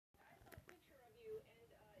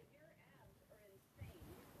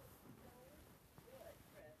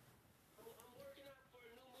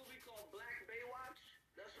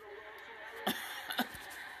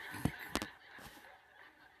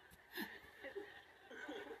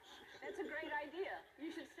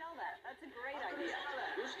That's a great idea.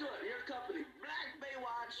 Let's do it. Your company, Black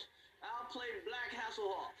Baywatch. I'll play Black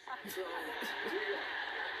Hasselhoff. So, here you go.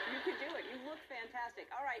 You could do it. You look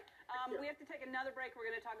fantastic. All right. We have to take another break. We're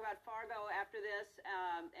going to talk about Fargo after this,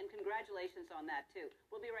 and congratulations on that, too.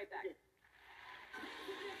 We'll be right back. Yeah.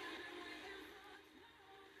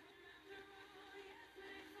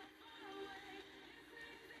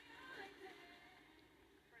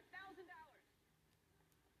 For $1,000.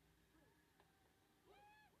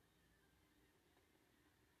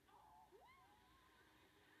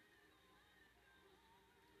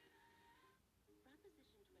 Proposition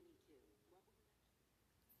 22. What will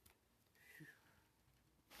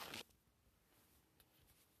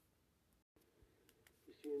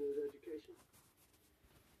You see in his education?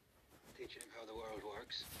 Teaching him how the world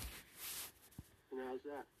works. And how's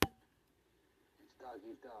that? It's dog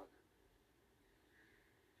eat dog.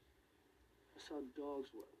 That's how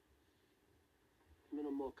dogs work. Men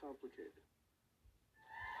are more complicated. That's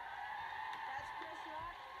Chris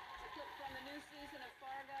Rock. It's a clip from the new season of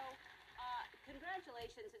Fargo.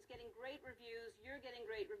 Congratulations. It's getting great reviews. You're getting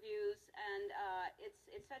great reviews. And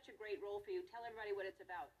it's such a great role for you. Tell everybody what it's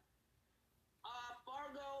about.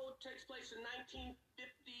 Fargo takes place in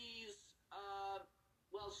 1950s.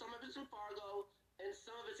 Well, some of it's in Fargo, and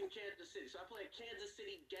some of it's in Kansas City. So I play a Kansas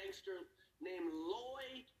City gangster named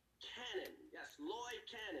Lloyd Cannon. Yes, Lloyd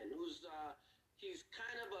Cannon, who's he's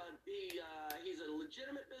kind of he's a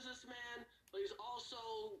legitimate businessman, but he's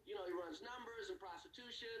also, he runs numbers and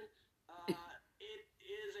prostitution. It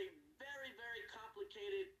is a very, very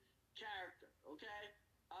complicated character, okay?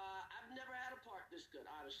 I've never had a part this good,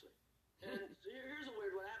 honestly. And here's a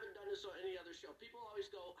weird one. I haven't done this on any other show. People always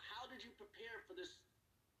go, how did you prepare for this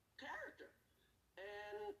character?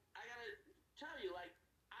 And I gotta tell you,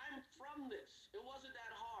 I'm from this. It wasn't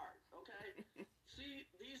that hard, okay? See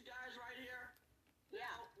these guys right here?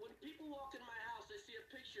 Now, when people walk in my house, they see a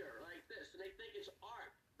picture like this, and they think it's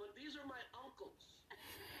art. But these are my uncles.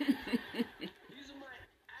 These are my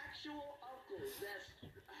actual uncles. That's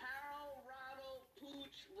Harold, Ronald,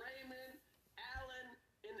 Pooch, Raymond, Alan,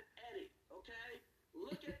 and Eddie, okay?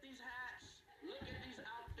 Look at these hats. Look at these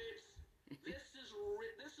outfits. This is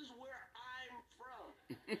where I'm from,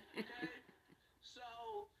 okay? So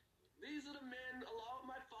these are the men, along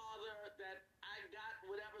with my father, that I got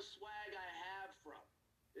whatever swag I have from,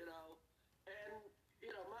 And,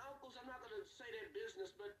 my uncles, I'm not going to say their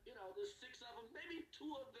business, but, there's 6 of them. Maybe 2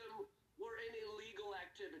 of them were in illegal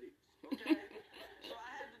activities, okay? So I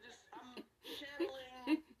had to I'm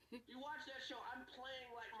channeling. You watch that show, I'm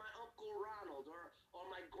playing like my Uncle Ronald or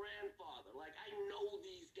my grandfather. Like, I know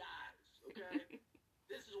these guys, okay?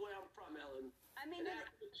 This is where I'm from, Ellen. I mean, and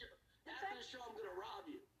after the show, I'm going to rob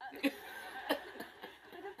you.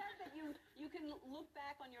 But the fact that you can look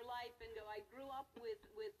back on your life and go, I grew up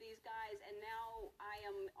with these guys, and now I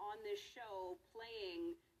am on this show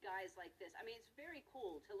playing guys like this. I mean, it's very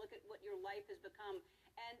cool to look at what your life has become.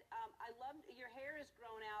 And I loved your hair is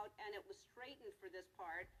grown out, and it was straightened for this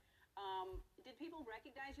part. Did people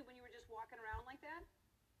recognize you when you were just walking around like that?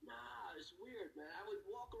 Nah, it's weird, man. I would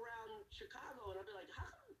walk around Chicago, and I'd be like, how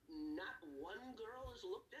come not one girl has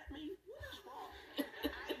looked at me? What is wrong?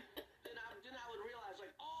 Then I would realize,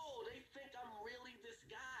 oh, they think I'm really this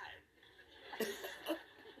guy.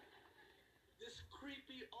 This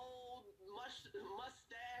creepy old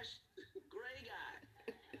mustached gray guy.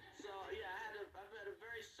 So, yeah, I've had a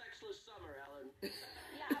very sexless summer, Ellen.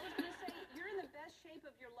 Yeah, I was going to say, you're in the best shape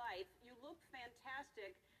of your life. You look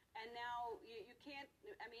fantastic. And now you can't,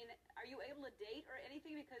 are you able to date or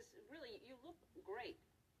anything? Because really, you look great.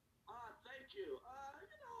 Thank you.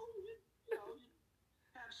 You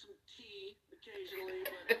have some tea occasionally,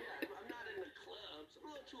 but I'm not in the clubs.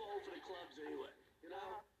 I'm a little too old for the clubs anyway,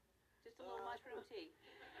 Just a little mushroom tea.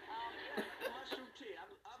 Mushroom tea.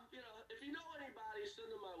 If you know anybody,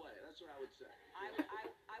 send them my way. That's what I would say.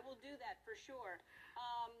 I will do that for sure.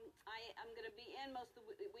 I'm going to be in most of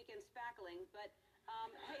the weekend spackling, but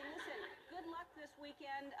hey, listen, good luck this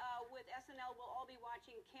weekend with SNL. We'll all be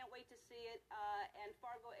watching. Can't wait to see it. And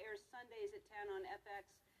Fargo airs Sundays at 10 on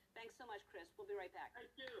FX. Thanks so much, Chris. We'll be right back.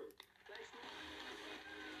 Thank you. Thanks.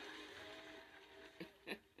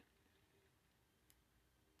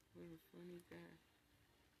 What a funny guy.